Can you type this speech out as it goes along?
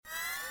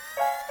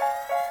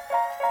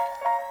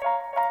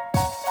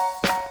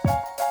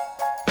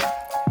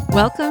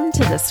Welcome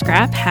to the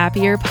Scrap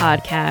Happier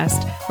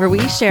podcast, where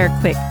we share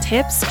quick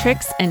tips,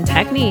 tricks, and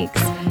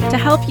techniques to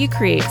help you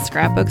create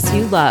scrapbooks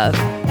you love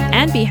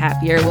and be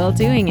happier while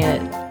doing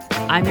it.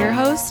 I'm your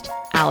host,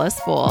 Alice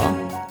Bohl.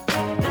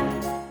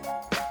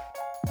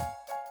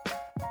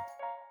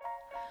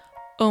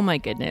 Oh my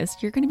goodness,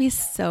 you're going to be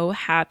so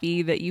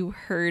happy that you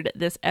heard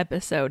this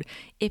episode.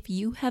 If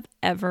you have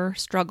ever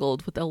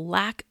struggled with a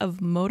lack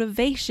of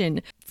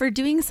motivation for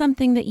doing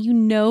something that you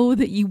know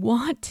that you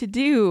want to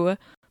do,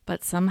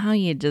 but somehow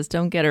you just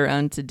don't get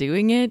around to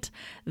doing it,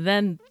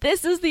 then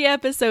this is the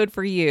episode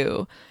for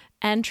you.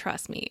 And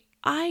trust me,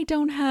 I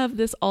don't have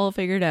this all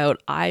figured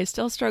out. I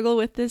still struggle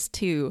with this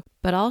too,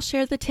 but I'll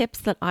share the tips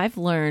that I've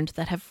learned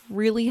that have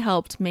really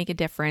helped make a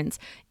difference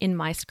in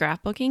my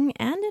scrapbooking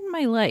and in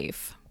my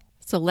life.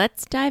 So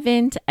let's dive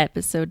into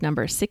episode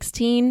number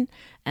 16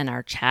 and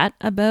our chat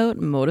about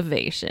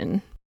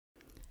motivation.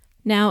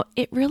 Now,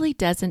 it really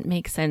doesn't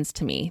make sense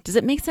to me. Does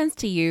it make sense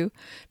to you?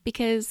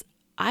 Because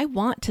I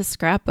want to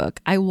scrapbook.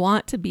 I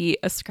want to be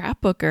a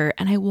scrapbooker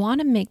and I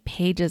want to make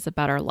pages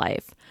about our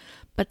life.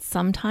 But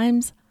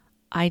sometimes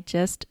I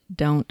just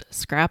don't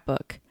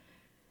scrapbook.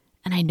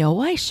 And I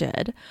know I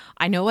should.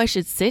 I know I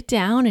should sit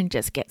down and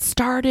just get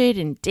started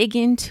and dig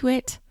into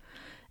it.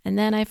 And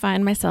then I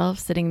find myself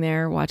sitting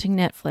there watching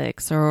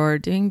Netflix or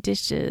doing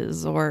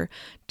dishes or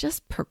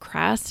just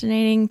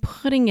procrastinating,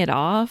 putting it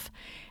off.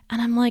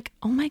 And I'm like,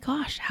 oh my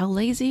gosh, how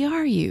lazy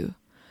are you?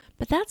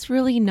 But that's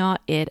really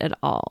not it at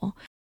all.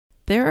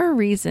 There are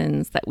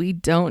reasons that we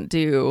don't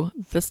do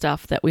the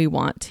stuff that we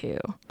want to.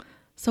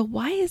 So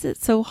why is it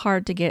so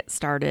hard to get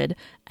started,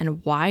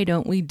 and why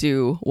don't we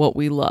do what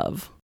we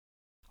love?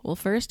 Well,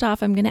 first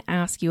off, I'm going to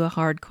ask you a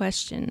hard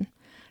question.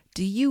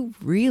 Do you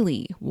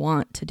really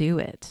want to do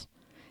it?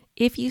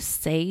 If you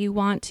say you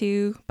want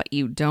to, but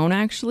you don't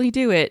actually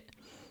do it,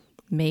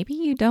 maybe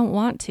you don't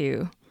want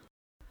to.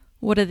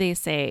 What do they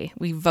say?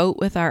 We vote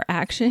with our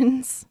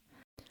actions?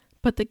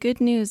 But the good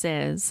news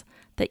is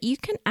that you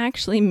can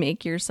actually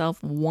make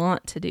yourself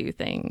want to do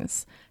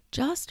things.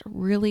 Just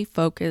really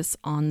focus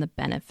on the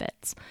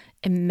benefits.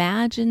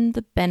 Imagine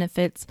the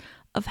benefits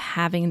of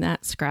having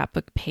that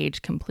scrapbook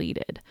page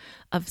completed,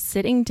 of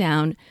sitting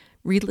down,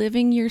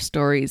 reliving your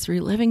stories,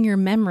 reliving your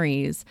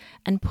memories,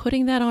 and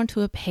putting that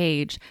onto a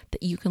page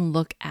that you can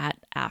look at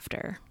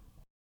after.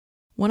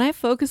 When I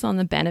focus on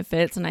the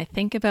benefits and I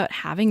think about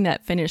having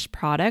that finished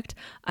product,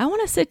 I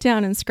want to sit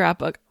down and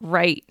scrapbook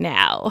right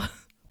now.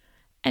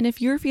 And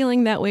if you're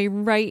feeling that way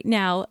right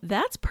now,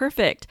 that's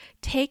perfect.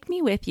 Take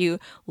me with you.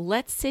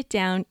 Let's sit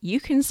down. You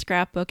can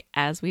scrapbook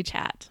as we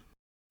chat.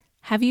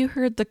 Have you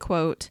heard the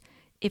quote,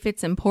 "If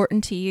it's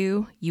important to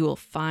you, you will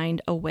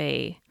find a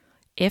way.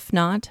 If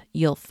not,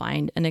 you'll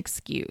find an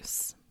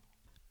excuse"?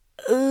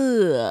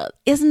 Ugh,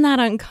 isn't that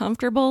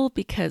uncomfortable?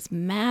 Because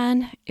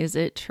man, is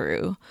it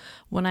true.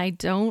 When I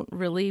don't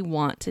really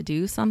want to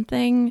do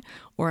something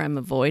or I'm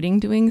avoiding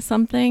doing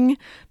something,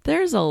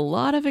 there's a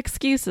lot of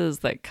excuses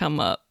that come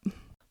up.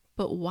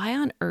 But why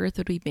on earth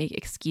would we make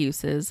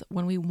excuses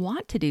when we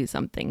want to do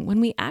something, when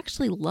we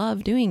actually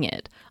love doing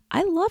it?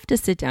 I love to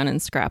sit down and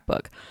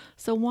scrapbook.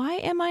 So why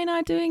am I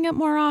not doing it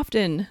more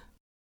often?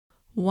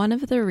 One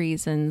of the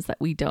reasons that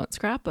we don't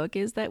scrapbook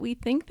is that we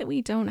think that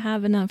we don't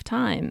have enough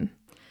time.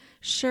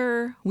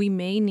 Sure, we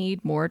may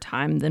need more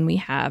time than we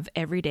have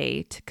every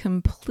day to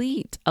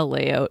complete a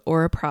layout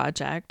or a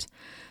project,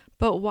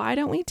 but why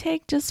don't we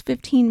take just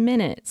 15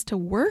 minutes to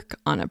work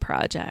on a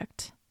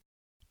project?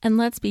 And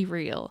let's be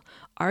real,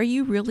 are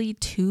you really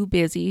too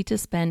busy to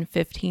spend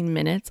 15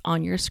 minutes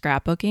on your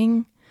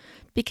scrapbooking?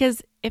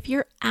 Because if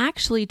you're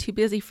actually too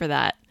busy for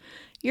that,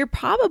 you're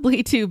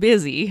probably too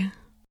busy.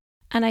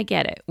 And I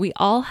get it. We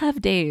all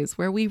have days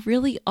where we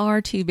really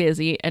are too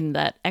busy and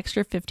that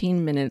extra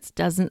 15 minutes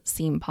doesn't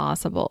seem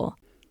possible.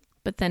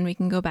 But then we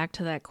can go back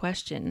to that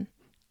question.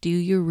 Do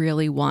you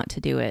really want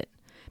to do it?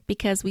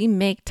 Because we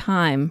make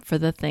time for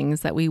the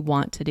things that we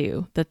want to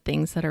do, the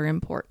things that are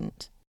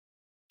important.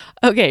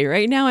 Okay,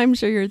 right now I'm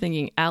sure you're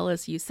thinking,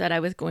 Alice, you said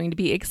I was going to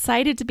be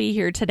excited to be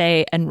here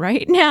today, and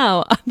right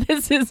now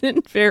this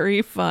isn't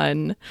very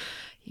fun.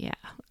 Yeah,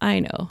 I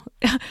know.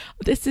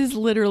 This is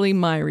literally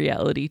my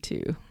reality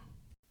too.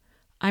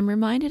 I'm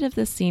reminded of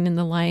the scene in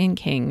The Lion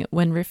King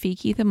when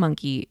Rafiki the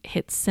monkey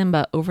hits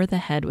Simba over the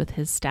head with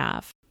his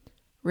staff.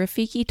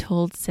 Rafiki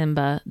told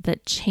Simba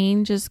that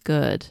change is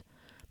good,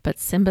 but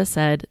Simba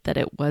said that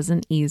it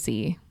wasn't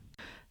easy.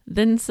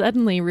 Then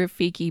suddenly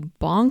Rafiki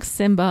bonks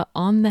Simba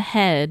on the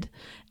head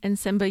and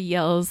Simba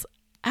yells,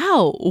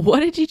 "Ow,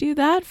 what did you do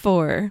that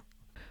for?"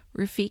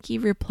 Rafiki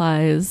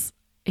replies,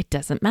 "It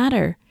doesn't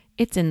matter.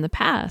 It's in the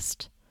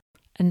past."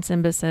 And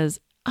Simba says,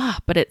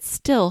 "But it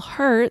still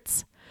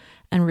hurts."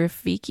 And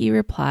Rafiki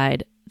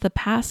replied, "The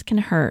past can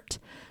hurt,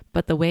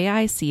 but the way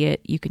I see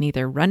it, you can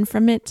either run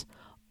from it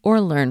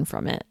or learn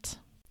from it."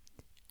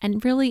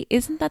 And really,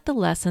 isn't that the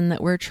lesson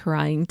that we're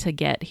trying to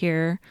get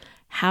here?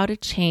 How to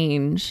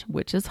change,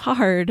 which is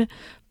hard,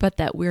 but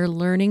that we're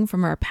learning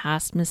from our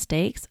past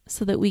mistakes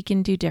so that we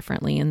can do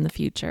differently in the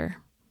future.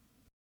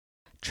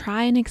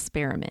 Try an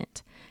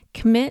experiment.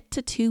 Commit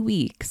to 2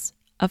 weeks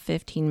of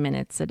 15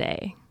 minutes a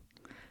day.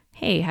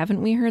 Hey,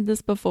 haven't we heard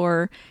this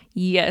before?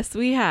 Yes,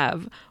 we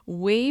have.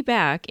 Way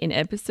back in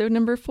episode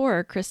number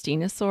 4,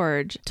 Christina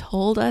Sorge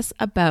told us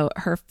about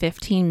her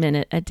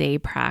 15-minute-a-day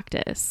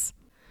practice.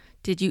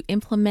 Did you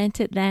implement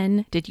it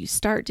then? Did you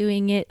start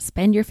doing it?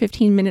 Spend your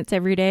 15 minutes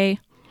every day?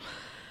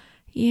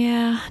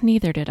 Yeah,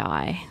 neither did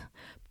I.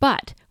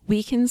 But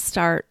we can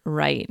start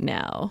right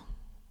now.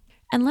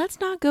 And let's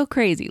not go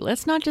crazy.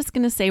 Let's not just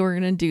going to say we're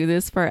going to do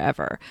this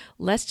forever.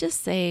 Let's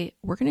just say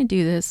we're going to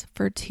do this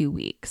for 2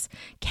 weeks.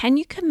 Can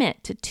you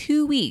commit to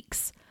 2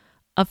 weeks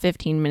of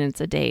 15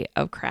 minutes a day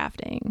of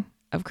crafting,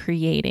 of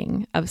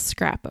creating, of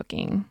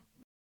scrapbooking?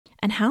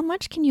 And how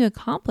much can you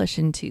accomplish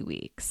in 2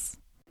 weeks?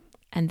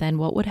 And then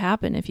what would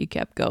happen if you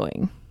kept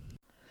going?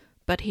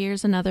 But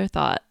here's another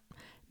thought.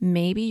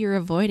 Maybe you're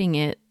avoiding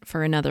it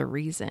for another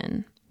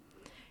reason.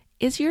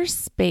 Is your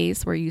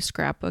space where you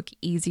scrapbook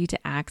easy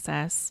to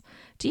access?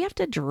 Do you have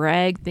to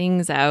drag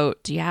things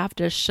out? Do you have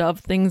to shove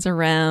things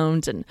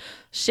around and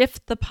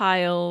shift the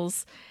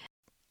piles?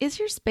 Is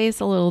your space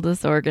a little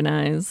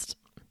disorganized?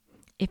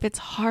 If it's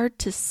hard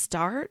to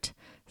start,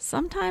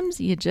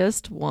 sometimes you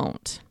just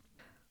won't.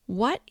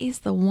 What is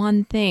the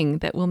one thing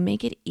that will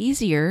make it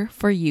easier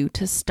for you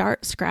to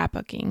start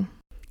scrapbooking?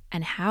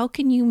 And how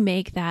can you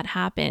make that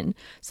happen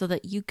so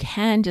that you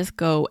can just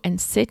go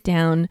and sit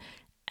down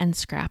and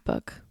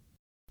scrapbook?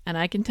 And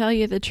I can tell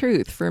you the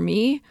truth, for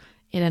me,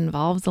 it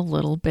involves a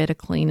little bit of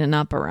cleaning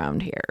up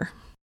around here.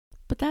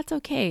 But that's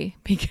okay,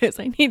 because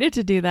I needed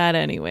to do that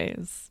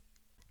anyways.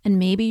 And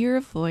maybe you're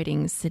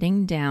avoiding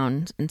sitting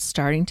down and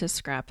starting to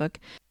scrapbook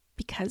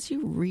because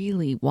you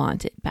really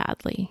want it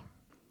badly.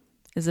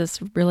 Is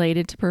this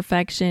related to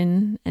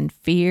perfection and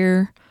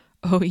fear?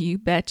 Oh, you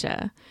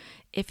betcha.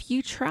 If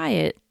you try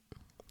it,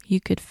 you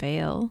could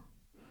fail.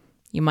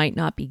 You might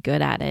not be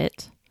good at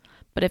it.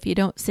 But if you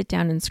don't sit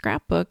down and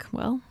scrapbook,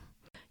 well,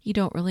 you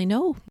don't really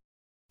know.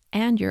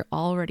 And you're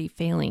already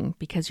failing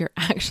because you're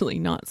actually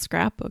not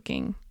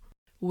scrapbooking.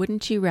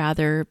 Wouldn't you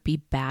rather be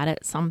bad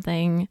at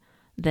something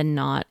than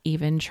not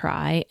even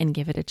try and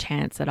give it a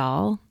chance at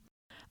all?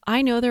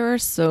 I know there are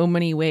so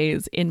many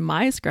ways in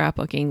my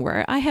scrapbooking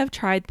where I have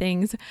tried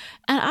things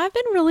and I've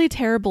been really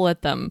terrible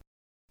at them.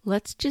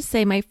 Let's just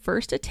say my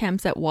first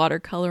attempts at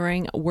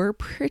watercoloring were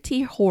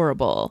pretty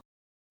horrible.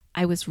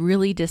 I was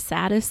really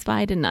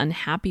dissatisfied and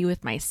unhappy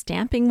with my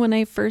stamping when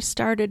I first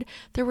started.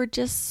 There were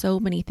just so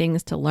many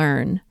things to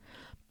learn.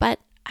 But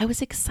I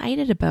was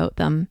excited about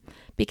them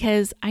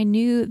because I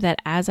knew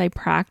that as I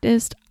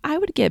practiced, I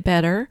would get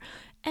better.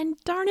 And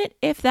darn it,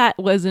 if that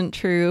wasn't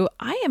true,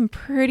 I am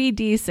pretty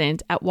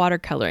decent at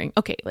watercoloring.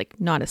 Okay, like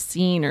not a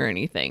scene or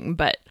anything,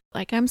 but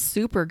like I'm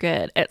super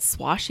good at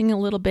swashing a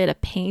little bit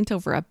of paint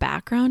over a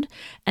background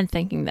and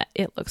thinking that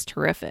it looks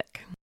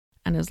terrific.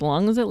 And as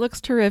long as it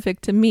looks terrific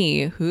to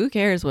me, who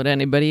cares what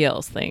anybody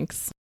else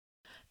thinks?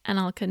 And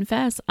I'll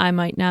confess, I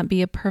might not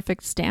be a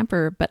perfect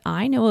stamper, but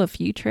I know a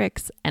few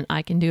tricks and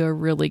I can do a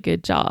really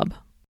good job.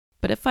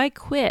 But if I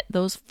quit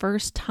those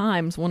first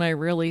times when I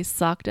really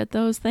sucked at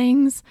those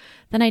things,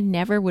 then I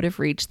never would have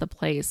reached the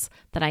place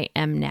that I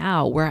am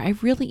now, where I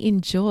really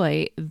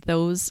enjoy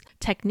those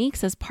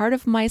techniques as part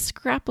of my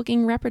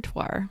scrapbooking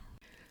repertoire.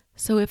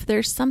 So if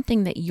there's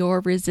something that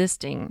you're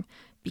resisting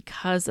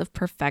because of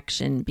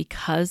perfection,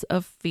 because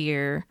of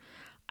fear,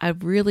 I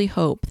really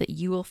hope that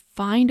you will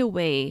find a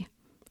way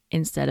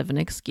instead of an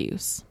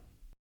excuse.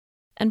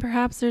 And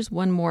perhaps there's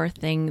one more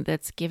thing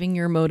that's giving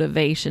your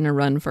motivation a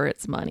run for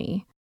its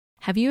money.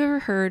 Have you ever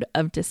heard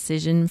of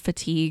decision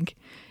fatigue?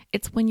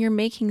 It's when you're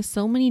making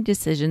so many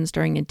decisions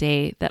during a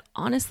day that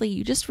honestly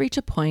you just reach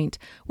a point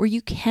where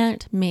you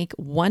can't make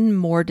one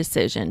more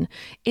decision.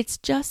 It's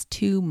just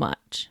too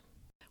much.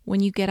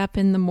 When you get up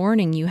in the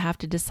morning, you have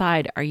to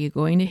decide, are you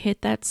going to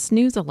hit that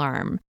snooze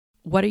alarm?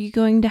 What are you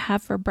going to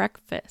have for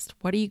breakfast?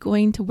 What are you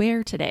going to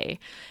wear today?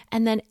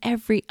 And then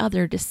every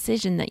other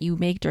decision that you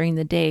make during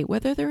the day,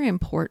 whether they're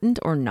important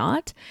or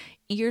not,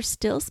 you're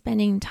still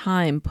spending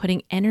time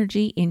putting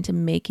energy into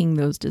making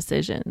those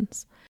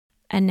decisions.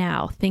 And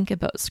now think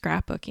about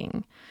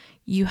scrapbooking.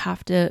 You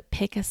have to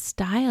pick a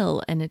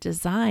style and a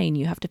design.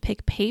 You have to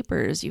pick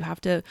papers. You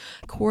have to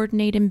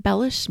coordinate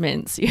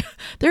embellishments.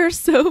 There are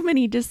so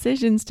many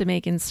decisions to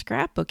make in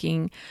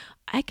scrapbooking.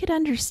 I could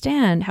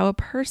understand how a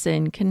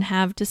person can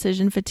have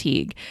decision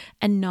fatigue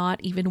and not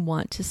even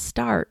want to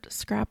start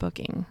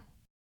scrapbooking.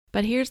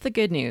 But here's the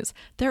good news.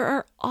 There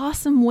are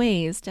awesome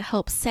ways to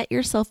help set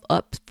yourself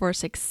up for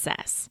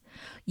success.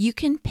 You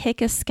can pick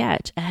a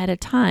sketch ahead of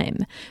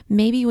time.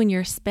 Maybe when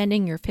you're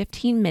spending your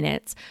 15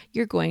 minutes,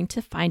 you're going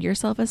to find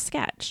yourself a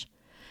sketch.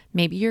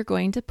 Maybe you're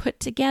going to put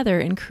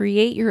together and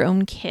create your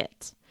own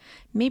kit.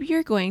 Maybe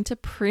you're going to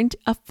print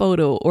a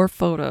photo or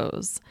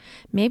photos.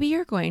 Maybe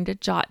you're going to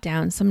jot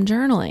down some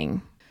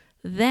journaling.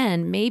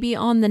 Then maybe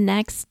on the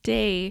next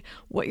day,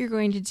 what you're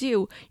going to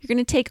do, you're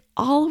going to take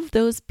all of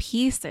those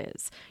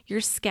pieces, your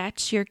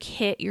sketch, your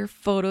kit, your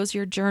photos,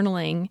 your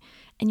journaling,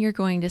 and you're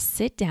going to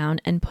sit down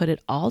and put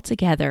it all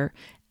together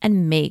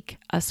and make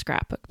a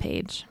scrapbook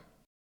page.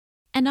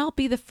 And I'll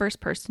be the first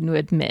person to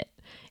admit,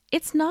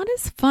 It's not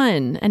as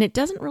fun, and it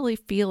doesn't really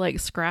feel like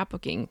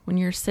scrapbooking when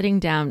you're sitting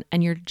down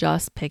and you're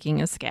just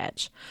picking a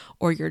sketch,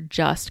 or you're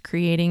just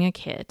creating a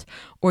kit,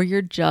 or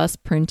you're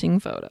just printing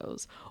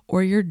photos,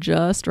 or you're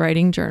just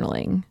writing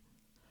journaling.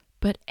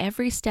 But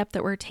every step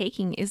that we're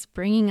taking is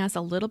bringing us a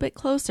little bit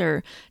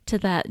closer to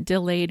that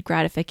delayed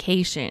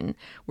gratification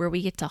where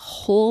we get to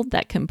hold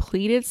that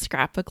completed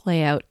scrapbook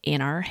layout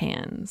in our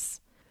hands.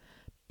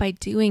 By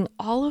doing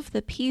all of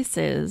the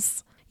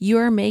pieces, you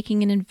are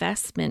making an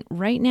investment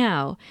right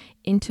now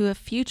into a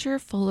future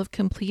full of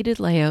completed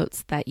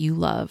layouts that you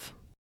love.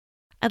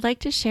 I'd like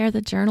to share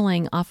the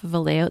journaling off of a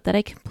layout that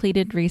I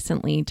completed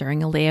recently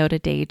during a Layout a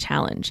Day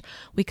challenge.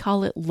 We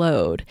call it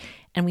Load,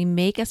 and we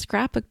make a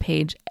scrapbook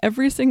page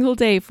every single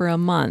day for a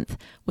month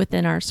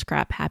within our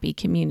Scrap Happy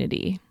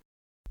community.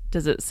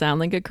 Does it sound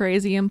like a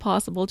crazy,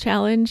 impossible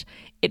challenge?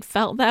 It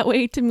felt that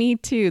way to me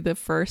too the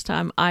first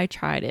time I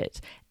tried it,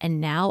 and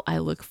now I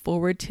look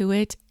forward to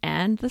it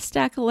and the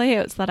stack of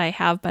layouts that I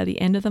have by the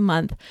end of the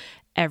month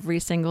every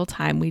single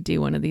time we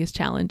do one of these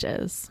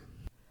challenges.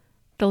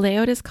 The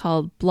layout is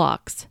called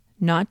Blocks,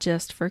 Not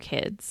Just for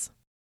Kids.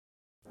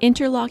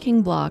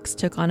 Interlocking blocks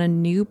took on a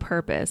new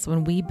purpose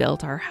when we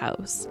built our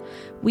house.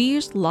 We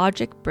used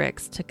logic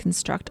bricks to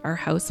construct our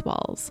house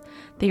walls.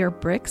 They are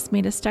bricks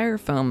made of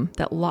styrofoam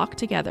that lock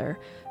together,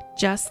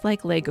 just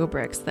like Lego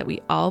bricks that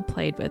we all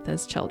played with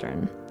as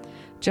children.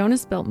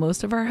 Jonas built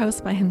most of our house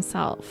by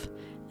himself,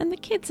 and the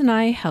kids and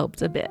I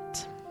helped a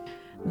bit.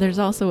 There's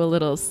also a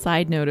little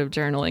side note of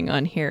journaling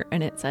on here,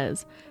 and it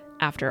says,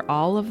 "After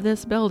all of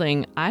this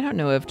building, I don't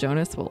know if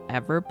Jonas will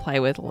ever play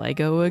with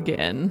Lego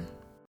again."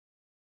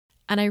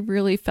 And I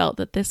really felt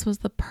that this was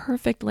the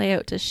perfect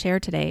layout to share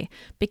today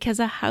because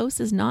a house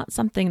is not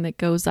something that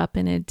goes up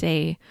in a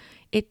day.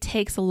 It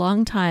takes a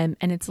long time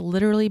and it's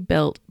literally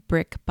built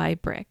brick by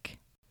brick.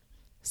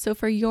 So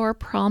for your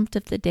prompt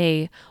of the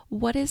day,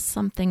 what is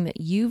something that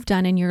you've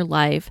done in your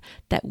life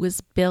that was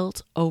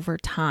built over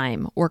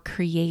time or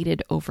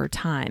created over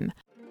time?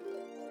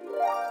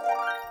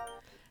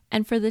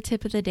 And for the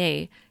tip of the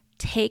day,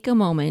 take a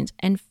moment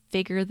and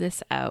figure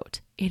this out.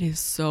 It is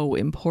so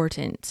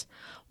important.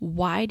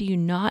 Why do you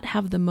not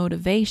have the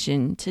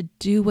motivation to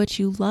do what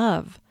you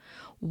love?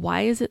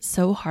 Why is it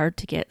so hard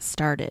to get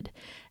started?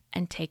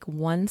 And take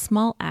one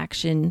small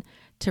action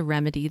to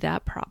remedy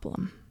that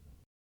problem.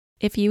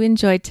 If you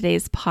enjoyed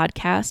today's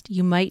podcast,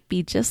 you might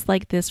be just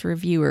like this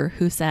reviewer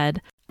who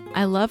said,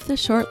 "I love the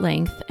short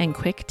length and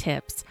quick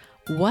tips.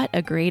 What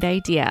a great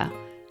idea.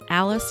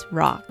 Alice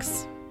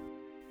rocks."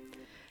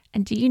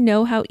 And do you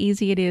know how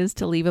easy it is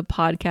to leave a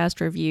podcast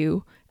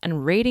review?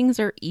 And ratings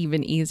are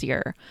even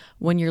easier.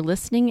 When you're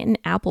listening in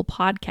Apple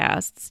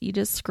Podcasts, you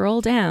just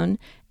scroll down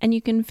and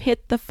you can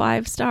hit the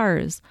 5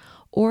 stars.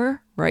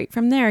 Or right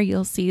from there,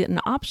 you'll see an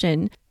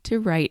option to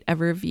write a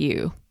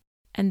review.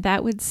 And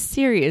that would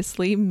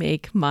seriously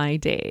make my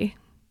day.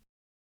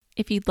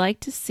 If you'd like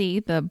to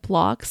see the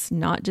Blocks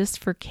Not Just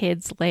for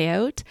Kids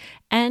layout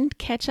and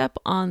catch up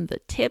on the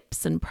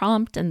tips and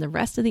prompt and the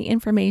rest of the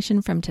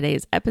information from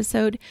today's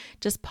episode,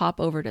 just pop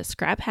over to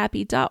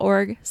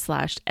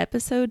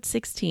scraphappy.org/episode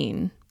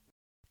 16.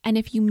 And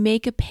if you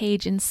make a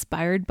page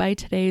inspired by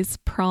today's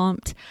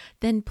prompt,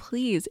 then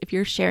please, if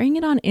you're sharing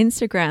it on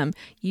Instagram,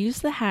 use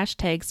the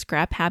hashtag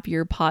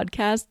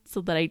ScrapHappierPodcast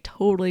so that I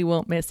totally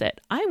won't miss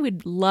it. I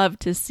would love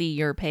to see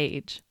your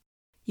page.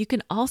 You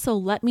can also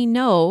let me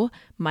know,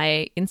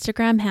 my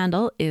Instagram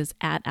handle is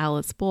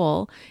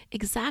 @AliceBowl,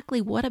 exactly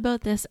what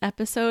about this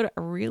episode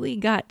really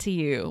got to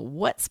you?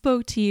 What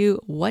spoke to you?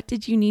 What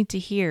did you need to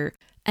hear?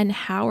 And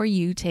how are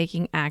you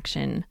taking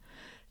action?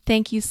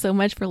 Thank you so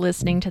much for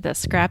listening to the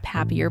Scrap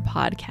Happier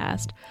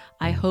podcast.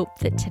 I hope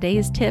that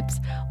today's tips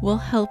will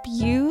help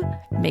you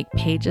make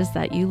pages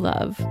that you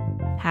love.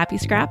 Happy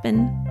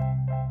scrapping!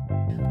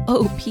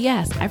 Oh,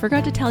 P.S. I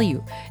forgot to tell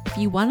you, if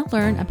you want to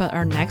learn about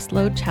our next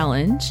load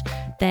challenge,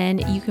 then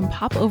you can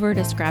pop over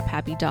to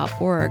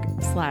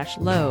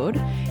scraphappy.org/load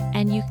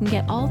and you can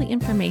get all the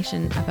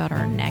information about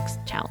our next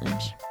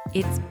challenge.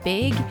 It's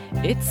big,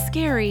 it's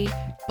scary,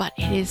 but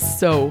it is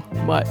so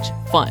much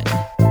fun.